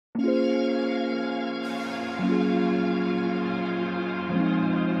Today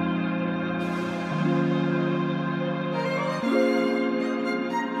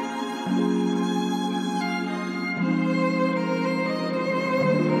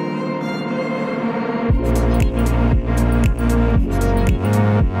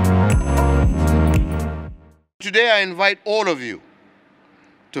I invite all of you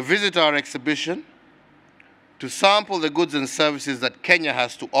to visit our exhibition, to sample the goods and services that Kenya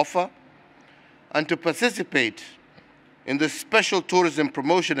has to offer, and to participate in this special tourism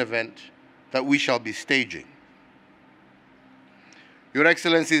promotion event that we shall be staging. Your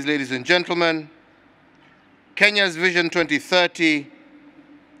Excellencies, ladies and gentlemen, Kenya's Vision 2030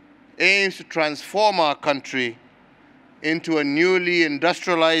 aims to transform our country into a newly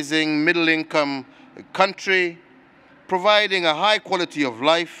industrializing middle-income country, providing a high quality of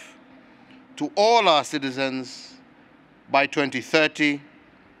life to all our citizens by 2030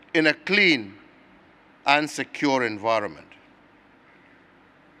 in a clean and secure environment.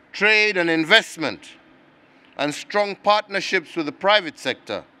 Trade and investment and strong partnerships with the private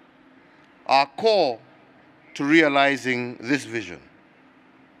sector are core to realizing this vision.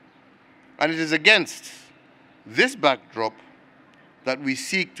 And it is against this backdrop that we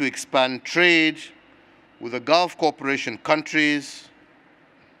seek to expand trade with the Gulf Cooperation countries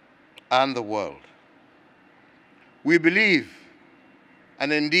and the world. We believe,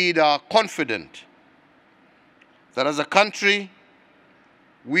 and indeed are confident, that as a country,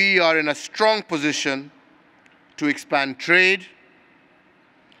 we are in a strong position to expand trade,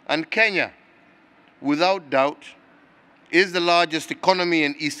 and Kenya, without doubt, is the largest economy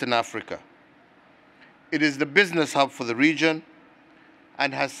in Eastern Africa. It is the business hub for the region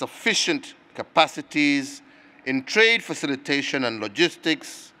and has sufficient capacities in trade facilitation and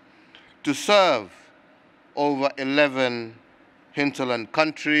logistics to serve over 11 hinterland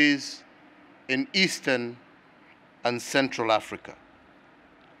countries in Eastern and Central Africa.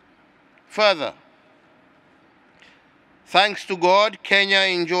 Further, thanks to God, Kenya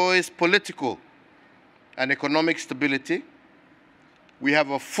enjoys political and economic stability. We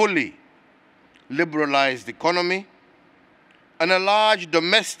have a fully liberalized economy and a large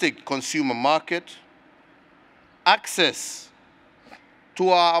domestic consumer market, access to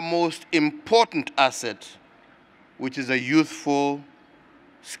our most important asset, which is a youthful,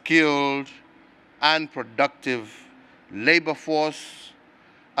 skilled, and productive labor force,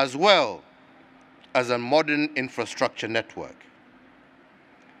 as well as a modern infrastructure network.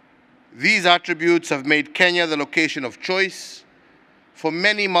 These attributes have made Kenya the location of choice for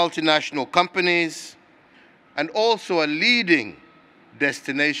many multinational companies and also a leading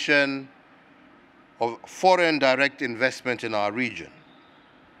destination of foreign direct investment in our region.